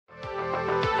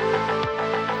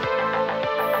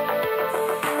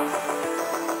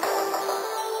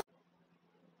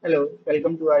Hello,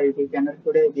 welcome to our YouTube channel.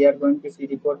 Today we are going to see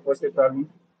the Codeforces problem,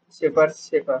 Cipher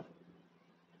Shifer.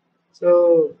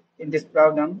 So in this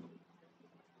problem,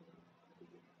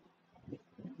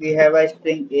 we have a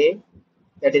string A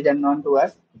that is unknown to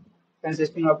us,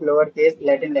 consisting of lowercase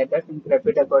Latin letters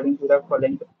encrypted according to the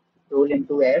following rule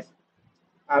into S.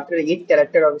 After each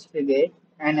character of string A,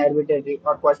 an arbitrary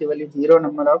or possibly zero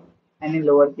number of any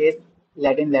lowercase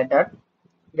Latin letter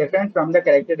different from the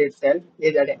character itself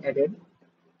is added.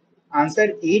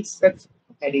 Answer each such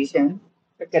addition,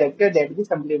 the character that is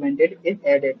supplemented is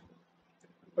added.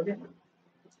 Okay.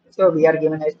 So we are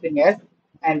given a string S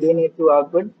and we need to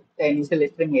output the initial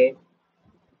string A.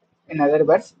 In other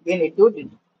words, we need to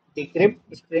decrypt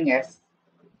string S.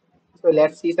 So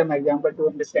let's see some example to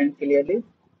understand clearly.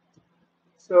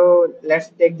 So let's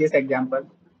take this example.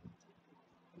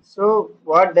 So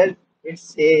what does it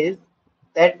says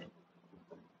that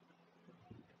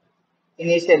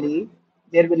initially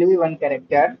there will be one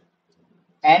character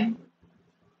and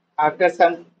after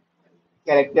some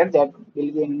character that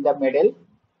will be in the middle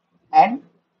and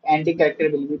anti character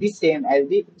will be the same as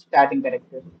the starting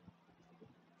character.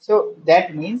 So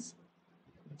that means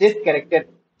this character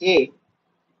A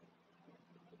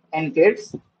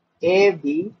encrypts A,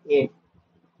 B, A.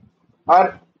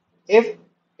 Or if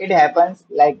it happens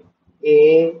like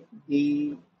A,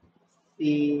 B,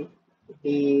 C,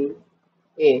 D,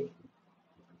 A.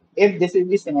 If this is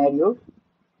the scenario,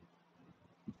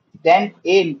 then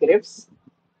A encrypts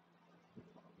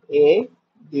A,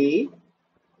 B,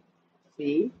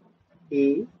 C,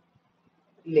 D,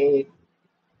 A.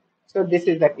 So this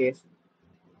is the case.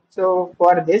 So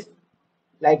for this,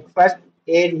 like first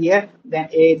A is here, then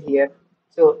A is here.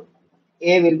 So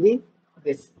A will be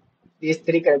this. These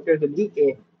three characters will be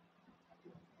A.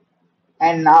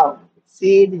 And now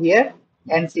C is here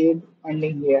and C is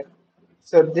ending here.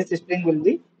 So this substring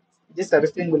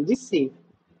will be C.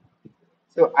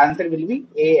 So answer will be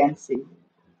A and C.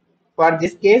 For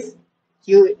this case,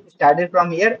 Q started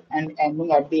from here and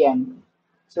ending at the end.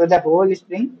 So the whole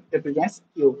string represents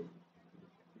Q.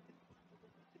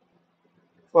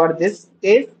 For this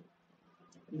case,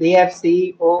 B, F,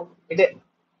 C, O,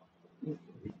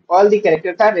 all the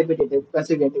characters are repetitive,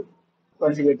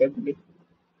 consecutively.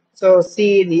 So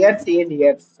C is here, C is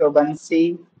here. So one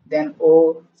C, then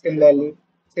O, similarly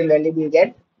we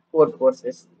get four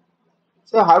forces.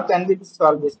 So how can we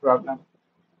solve this problem?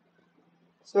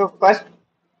 So first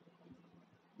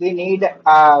we need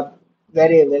a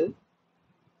variable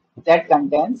that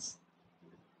contains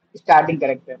starting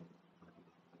character.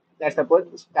 Let's suppose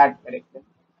start character.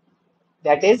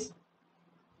 That is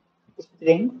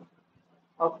string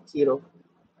of zero,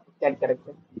 that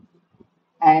character.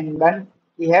 And then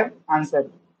we have answer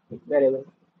variable.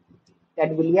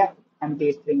 That will be a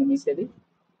empty string initially.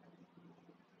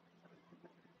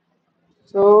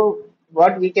 So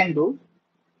what we can do,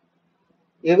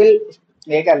 we will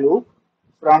make a loop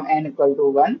from n equal to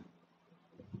 1,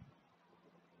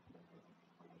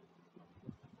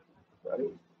 sorry,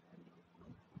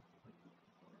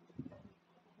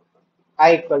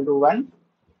 I equal to 1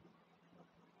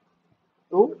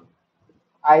 to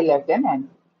I less than n.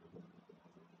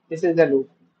 This is the loop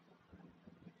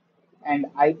and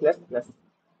I plus plus.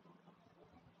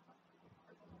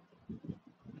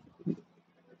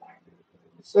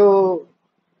 So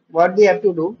what we have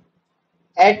to do,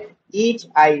 at each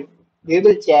I, we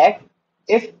will check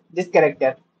if this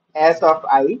character s of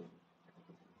I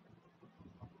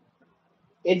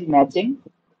is matching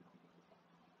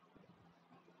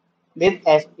with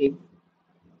st.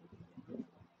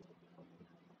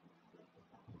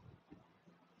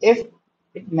 If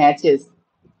it matches,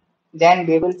 then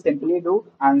we will simply do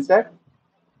answer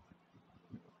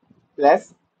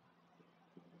plus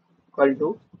equal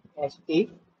to st,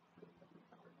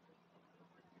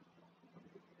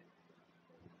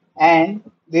 and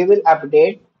we will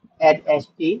update at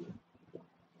st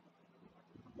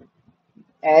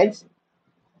as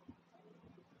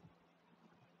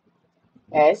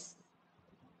s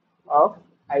of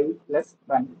I plus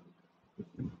 1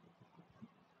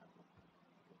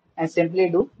 and simply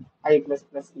do I plus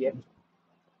plus here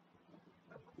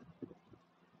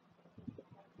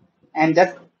and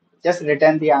just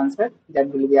return the answer. That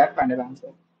will be our final answer.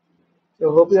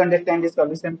 So hope you understand this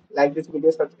solution. Like this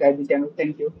video, subscribe the channel.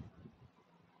 Thank you.